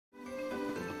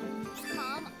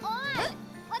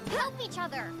each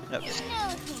other. Yep. No,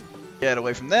 thank you. Get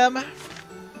away from them.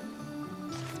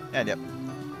 And yep.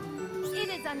 It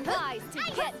is unwise to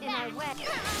get in our way.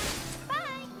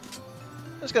 Bye.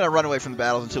 Just gonna run away from the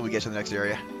battles until we get to the next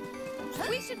area.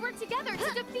 We should work together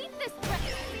to defeat this threat.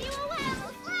 See you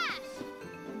around, Flash.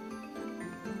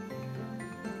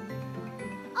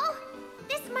 Oh,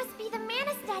 this must be the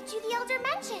mana statue the Elder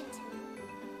mentioned.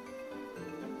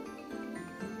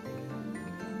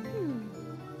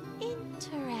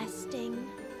 Interesting.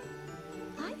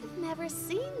 I have never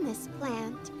seen this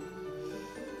plant.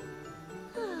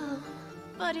 Oh,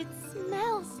 but it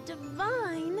smells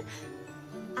divine.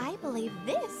 I believe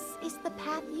this is the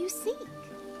path you seek.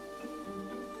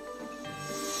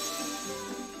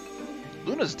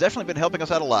 Luna's definitely been helping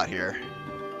us out a lot here.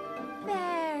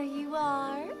 There you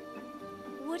are.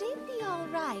 Would it be all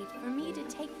right for me to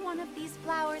take one of these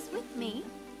flowers with me?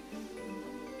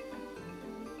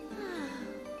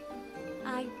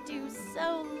 I do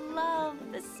so love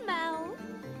the smell.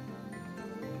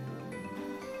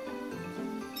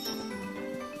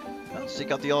 Well,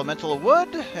 seek out the elemental of wood,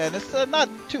 and it's not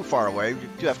too far away. You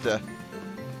do have to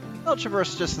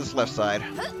traverse just this left side.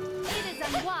 It is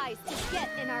unwise to get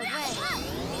in our way. I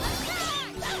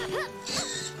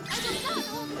will not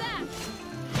hold back.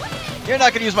 You're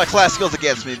not going to use my class skills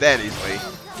against me that easily. It's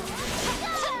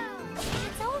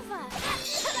over.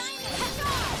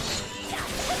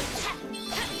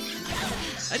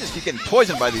 I just keep getting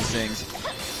poisoned by these things. Is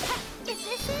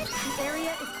this it? The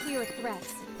area is clear of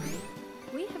threats.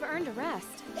 We have earned a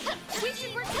rest. We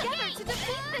should work together to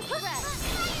defeat this threat.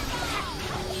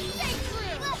 Stay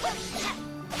true.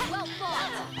 Well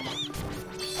fought.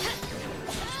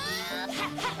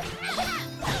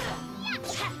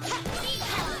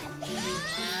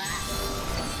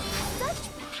 Such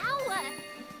power.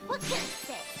 What can I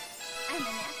say? I'm a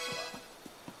natural.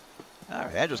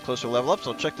 Alright, Andrew's closer to level up,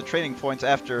 so check the training points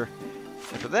after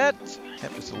that.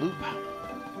 Yep, just a loop.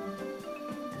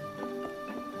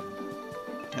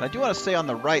 And I do want to stay on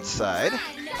the right side.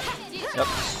 Yep,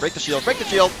 break the shield, break the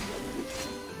shield!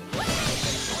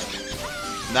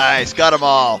 Nice, got them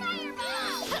all!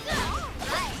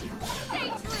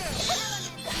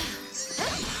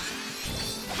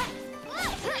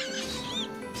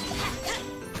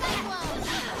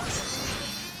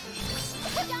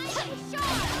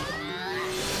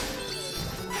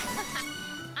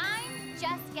 I'm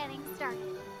just getting started.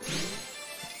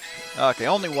 Okay,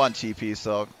 only one TP,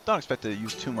 so don't expect to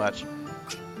use too much.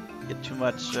 Get too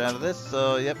much out of this,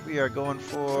 so yep, we are going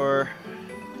for...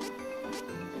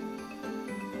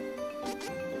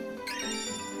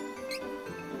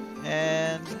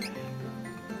 And...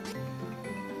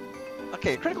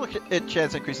 Okay, critical hit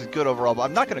chance increase is good overall, but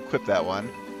I'm not going to equip that one.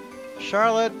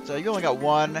 Charlotte, you only got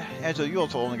one. Angela, you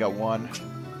also only got one.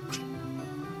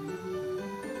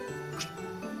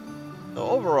 So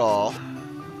overall...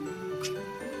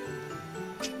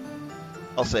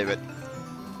 I'll save it.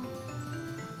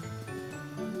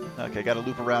 Okay, got to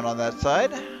loop around on that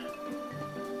side.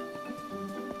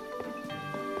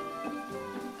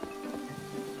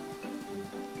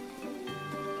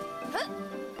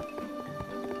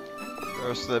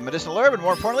 First the medicinal herb, and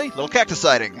more importantly, little cactus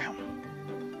sighting.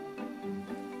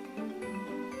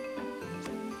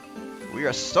 We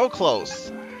are so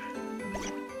close.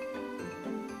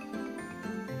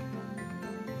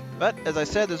 But, as I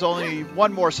said, there's only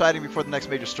one more sighting before the next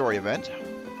major story event.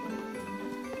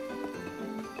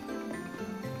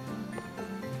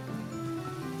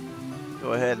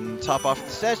 Go ahead and top off the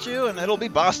statue, and it'll be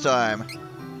boss time.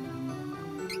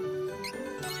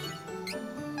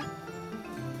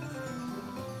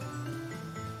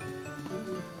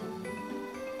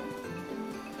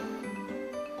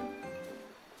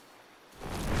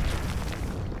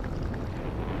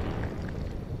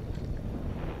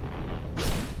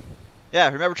 Yeah,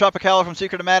 remember Tropicala from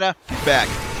Secret of Mana? He's back.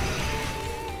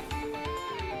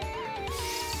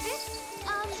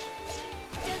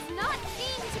 Does not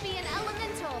seem to be an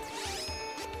elemental.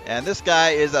 And this guy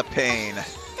is a pain.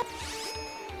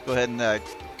 Go ahead and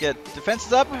get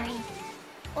defenses up. Worry.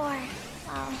 Or,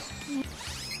 well, maybe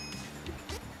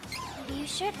you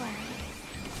should worry.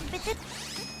 But this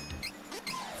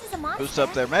is a monster. Boost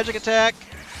up their magic attack.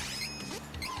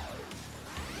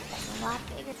 It's a lot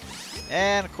bigger.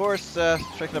 And, of course,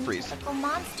 strengthen up Breeze. Typical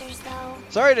monsters, though.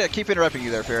 Sorry to keep interrupting you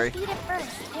there, Fairy. Beat it first,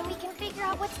 and we can figure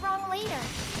out what's wrong later.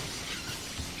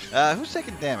 Who's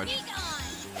taking damage?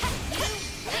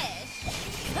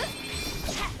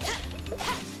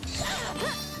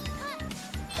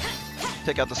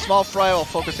 Take out the small fry while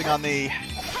focusing on the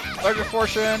larger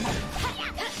portion.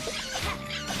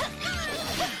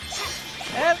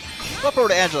 And go up over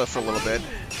to Angela for a little bit.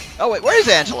 Oh wait, where is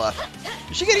Angela?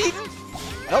 Did she get eaten?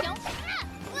 Nope.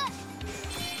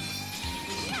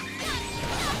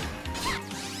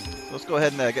 So let's go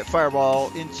ahead and get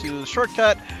Fireball into the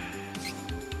shortcut.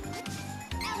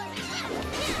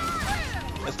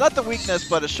 It's not the weakness,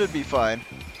 but it should be fine.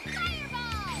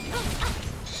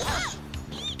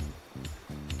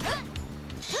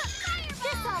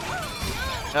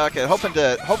 Okay, hoping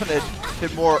to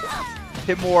hit more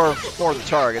of the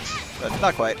targets, but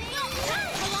not quite.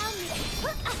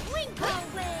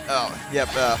 Oh, yep.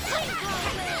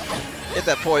 Hit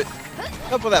that poison.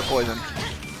 Up with that poison.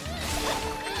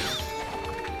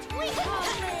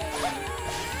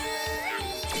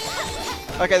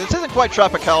 Okay, this isn't quite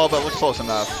Tropical, but it looks close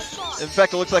enough. In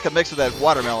fact, it looks like a mix of that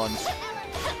watermelon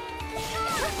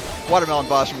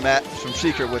boss from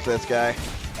Secret with this guy,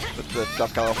 with the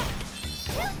Tropical.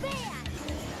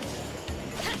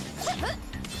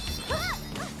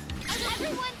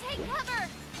 Everyone take cover!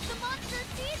 The monster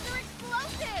seeds are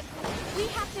explosive! We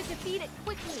have to defeat it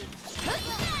quickly.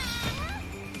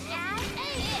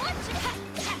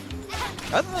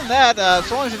 Other than that,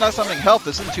 as long as you're not summoning health,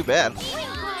 this isn't too bad.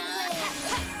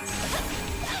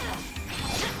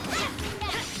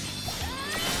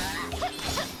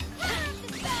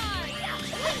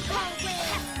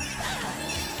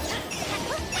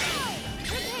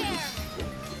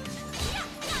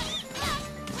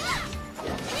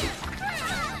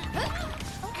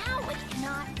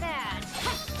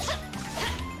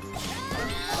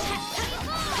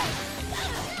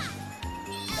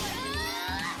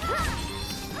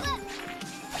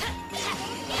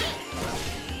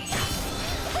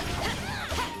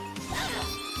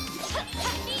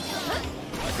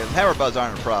 Hammer buds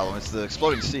aren't a problem, it's the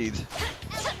exploding seeds.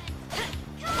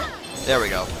 There we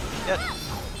go. Yep.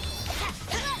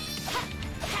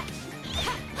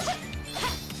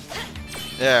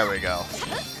 There we go.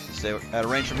 Stay out of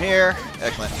range from here.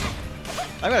 Excellent.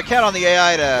 I'm going to count on the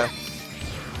AI to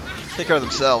take care of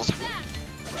themselves.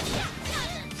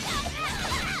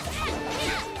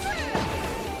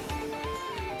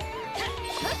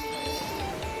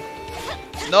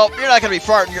 Nope, you're not going to be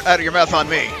farting out of your mouth on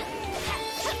me.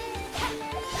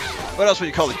 What else would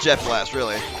you call the jet blast,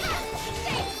 really? I'm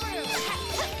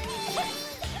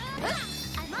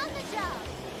on the job.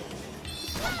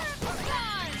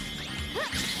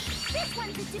 This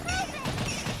one's a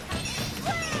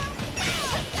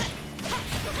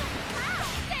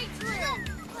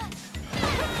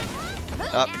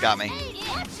Oh, got me.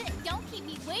 Don't keep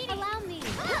me waiting. Allow me.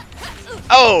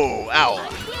 Oh, ow.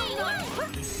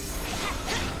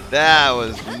 That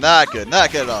was not good.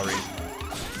 Not good at all, Reese.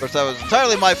 Of course, that was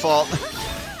entirely my fault.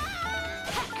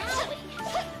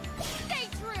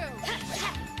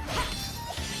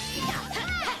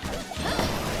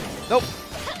 Nope.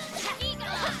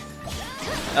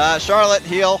 Charlotte,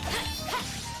 heal.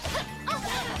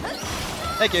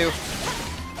 Thank you.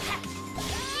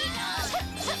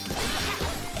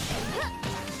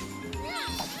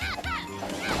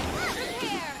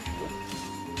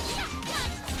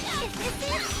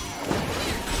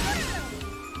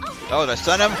 Oh, did I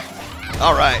stun him?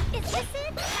 All right.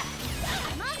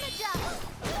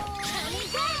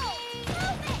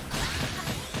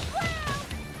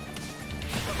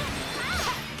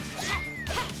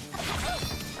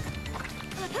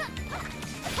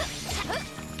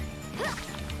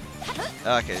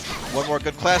 Okay, one more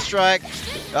good class strike.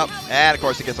 Oh, and of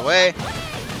course he gets away.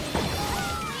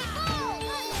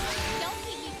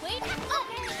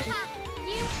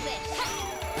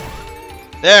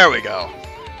 There we go.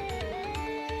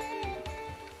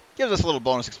 Gives us a little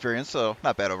bonus experience, so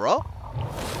not bad overall.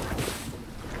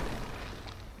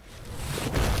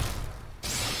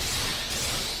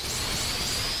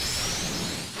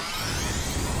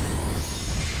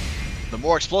 The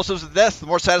more explosives of death, the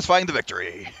more satisfying the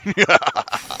victory.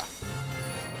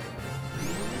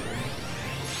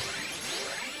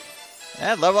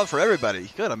 And level up for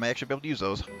everybody. Good, I may actually be able to use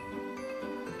those.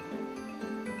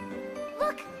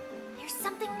 Look, there's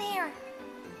something there.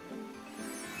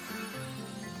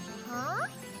 Huh?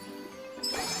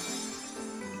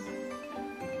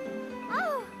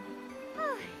 Oh,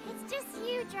 it's just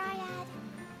you, Dryad.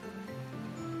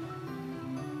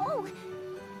 Oh,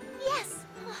 yes.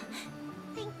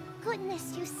 Thank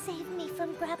goodness you saved me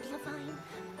from Lampblomb.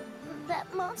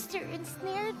 That monster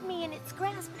ensnared me in its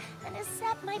grasp and has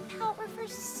sapped my power for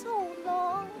so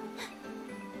long.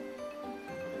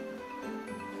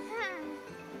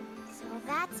 So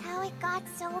that's how it got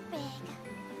so big.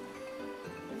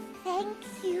 Thank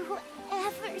you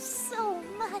ever so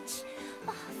much.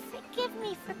 Oh, forgive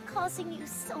me for causing you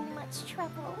so much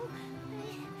trouble.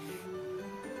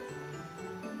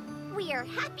 We are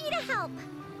happy to help.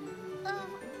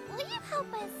 Will you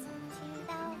help us too,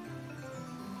 though?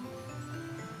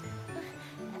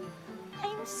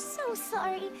 I'm so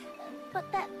sorry,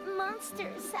 but that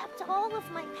monster sapped all of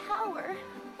my power.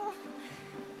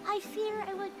 I fear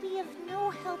I would be of no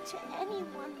help to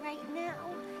anyone right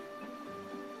now.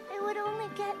 I would only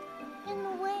get in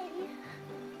the way.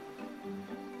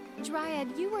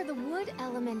 Dryad, you are the wood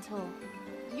elemental.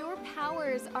 Your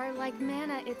powers are like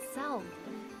mana itself.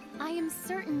 I am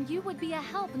certain you would be a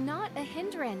help, not a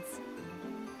hindrance.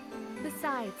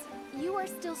 Besides, you are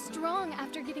still strong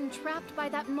after getting trapped by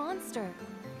that monster.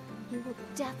 You will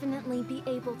definitely be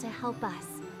able to help us.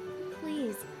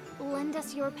 Please, lend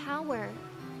us your power.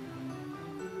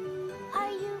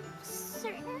 Are you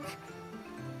certain?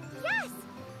 Yes!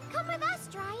 Come with us,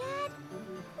 Dryad.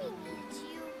 We need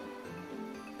you.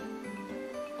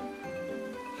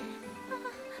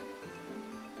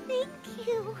 Thank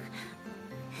you.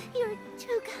 You're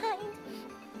too kind,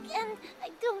 and I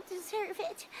don't deserve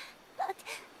it. But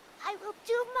I will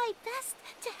do my best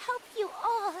to help you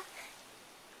all.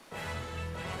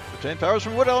 Obtain powers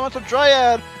from wood elemental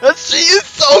Dryad. And she is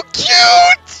so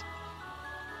cute!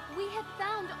 We have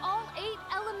found all 8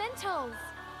 elementals.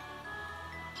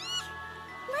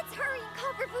 Let's hurry and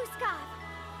cover Vuskov,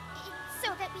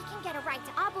 so that we can get a ride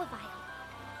to Oblivion.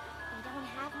 We don't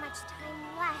have much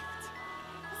time left.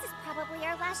 This is probably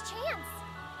our last chance.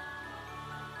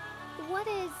 What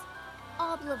is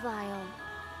Oblivion?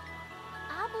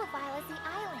 Oblivion is the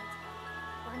island,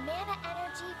 where mana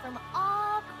energy from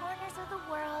all corners of the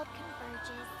world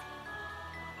converges.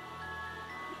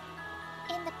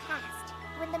 In the past,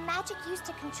 when the magic used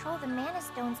to control the mana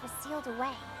stones was sealed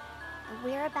away, the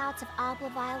whereabouts of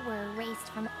Oblivion were erased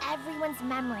from everyone's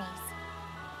memories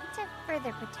to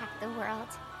further protect the world.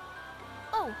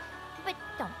 Oh, but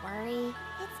don't worry,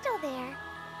 it's still there.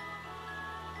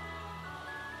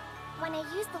 When I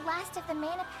used the last of the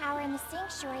mana power in the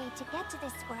sanctuary to get to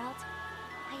this world,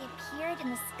 I appeared in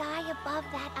the sky above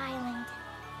that island.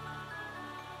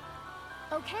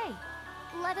 Okay,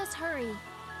 let us hurry.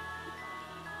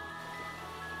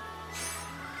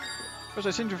 Of course,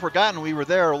 I seem to have forgotten we were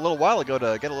there a little while ago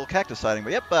to get a little cactus sighting.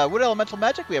 But yep, wood elemental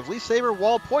magic. We have Leaf Saber,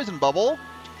 Wall, Poison Bubble.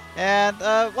 And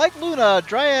like Luna,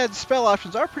 Dryad's spell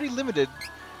options are pretty limited.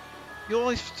 You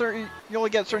only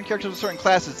get certain characters with certain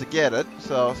classes to get it.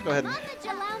 So let's go ahead and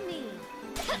Allow me.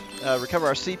 recover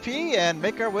our CP and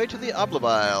make our way to the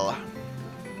Oblivion.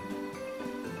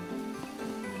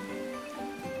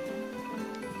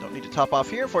 Don't need to top off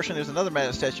here. Fortunately, there's another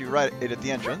mana statue right at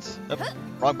the entrance. Oops,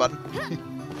 wrong button.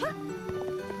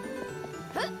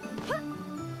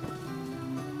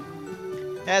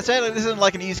 And sadly, this isn't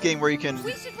like an East game where you can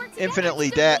infinitely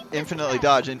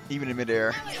dodge even in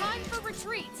midair. Time for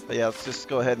retreat. But yeah, let's just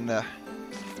go ahead and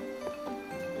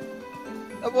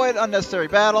avoid unnecessary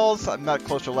battles. I'm not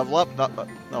close to level up. Not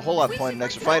a whole lot of point in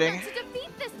extra fighting. To defeat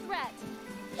this threat.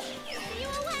 See you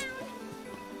around.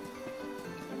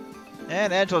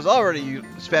 And Angela's already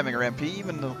spamming her MP,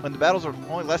 even when the battles are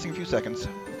only lasting a few seconds.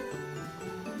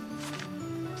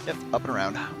 Yep, up and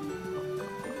around.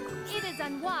 It is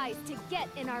unwise to get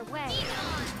in our way.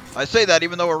 I say that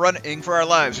even though we're running for our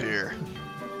lives here.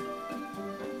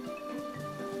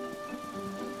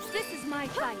 This is my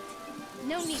fight.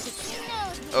 No need to.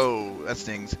 Oh, that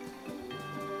stings.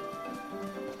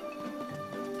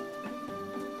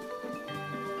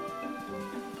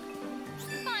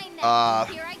 Fine then.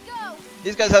 Here I go.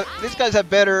 These guys have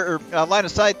better line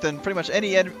of sight than pretty much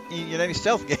any in any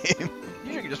stealth game.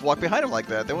 Usually you can just walk behind them like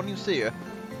that; they won't even see you.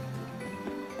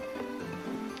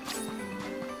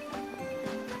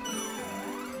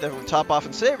 Definitely top off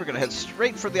and save. We're gonna head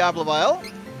straight for the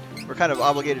Oblivion. We're kind of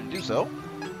obligated to do so.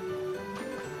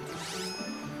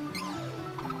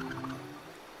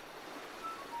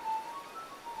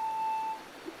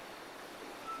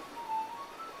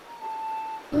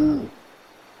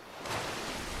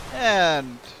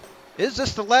 And is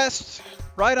this the last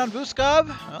ride on Vuskov?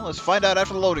 Well, let's find out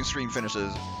after the loading screen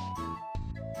finishes.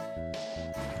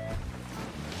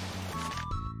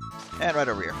 And right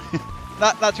over here.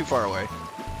 not too far away.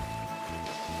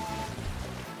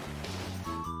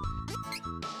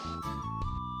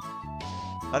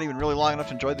 Not even really long enough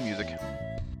to enjoy the music.